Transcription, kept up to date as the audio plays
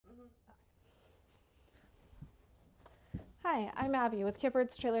Hi, I'm Abby with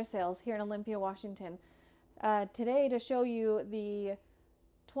Kippert's Trailer Sales here in Olympia, Washington. Today to show you the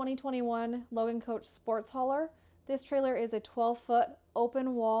 2021 Logan Coach Sport Hauler. This trailer is a 12-foot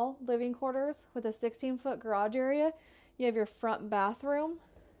open wall living quarters with a 16-foot garage area. You have your front bathroom,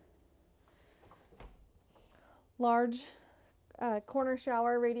 large corner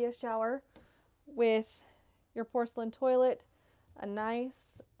shower, radius shower with your porcelain toilet, a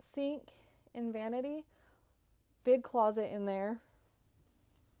nice sink and vanity, big closet in there.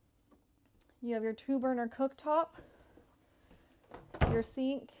 You have your 2-burner cooktop, your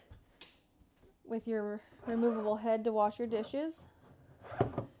sink with your removable head to wash your dishes,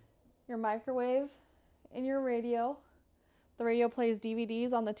 your microwave, and your radio. The radio plays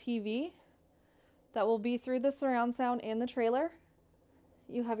DVDs on the TV that will be through the surround sound in the trailer.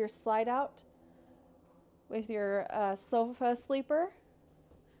 You have your slide out with your sofa sleeper.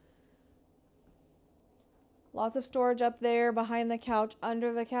 Lots of storage up there, behind the couch,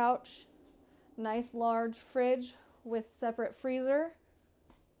 under the couch. Nice large fridge with separate freezer.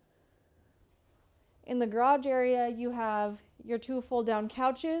 In the garage area, you have your 2 fold-down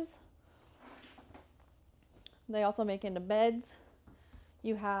couches. They also make into beds.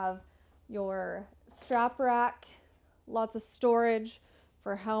 You have your strap rack, lots of storage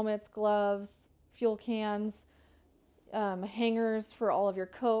for helmets, gloves, fuel cans, hangers for all of your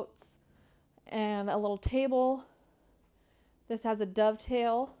coats, and a little table. This has a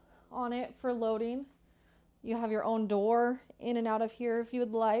dovetail on it for loading. You have your own door in and out of here if you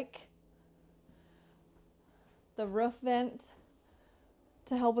would like. The roof vent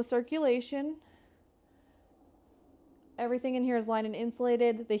to help with circulation. Everything in here is lined and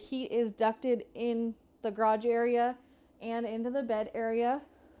insulated. The heat is ducted in the garage area and into the bed area.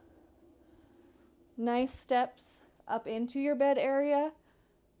 Nice steps up into your bed area.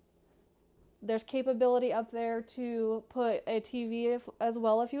 There's capability up there to put a TV as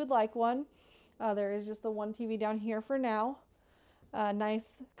well if you would like one. There is just the one TV down here for now.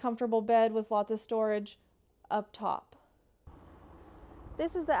 Nice comfortable bed with lots of storage up top.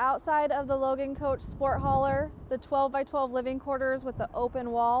 This is the outside of the Logan Coach Sport Hauler, the 12x12 living quarters with the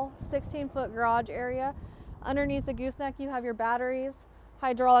open wall, 16-foot garage area. Underneath the gooseneck you have your batteries,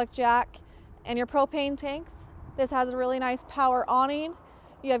 hydraulic jack, and your propane tanks. This has a really nice power awning.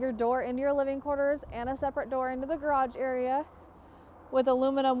 You have your door into your living quarters and a separate door into the garage area with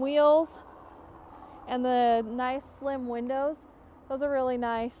aluminum wheels and the nice slim windows. Those are really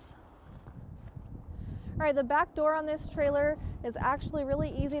nice. All right, the back door on this trailer is actually really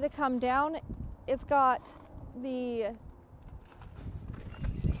easy to come down. It's got the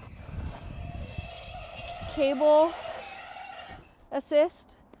cable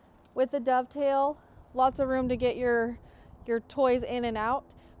assist with the dovetail. Lots of room to get your toys in and out.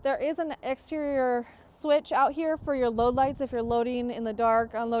 There is an exterior switch out here for your load lights if you're loading in the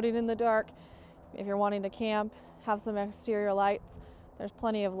dark, unloading in the dark. If you're wanting to camp, have some exterior lights. There's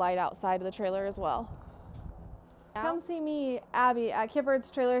plenty of light outside of the trailer as well. Come see me, Abby, at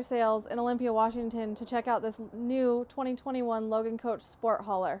Kippert's Trailer Sales in Olympia, Washington to check out this new 2021 Logan Coach Sport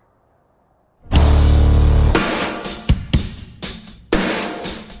Hauler.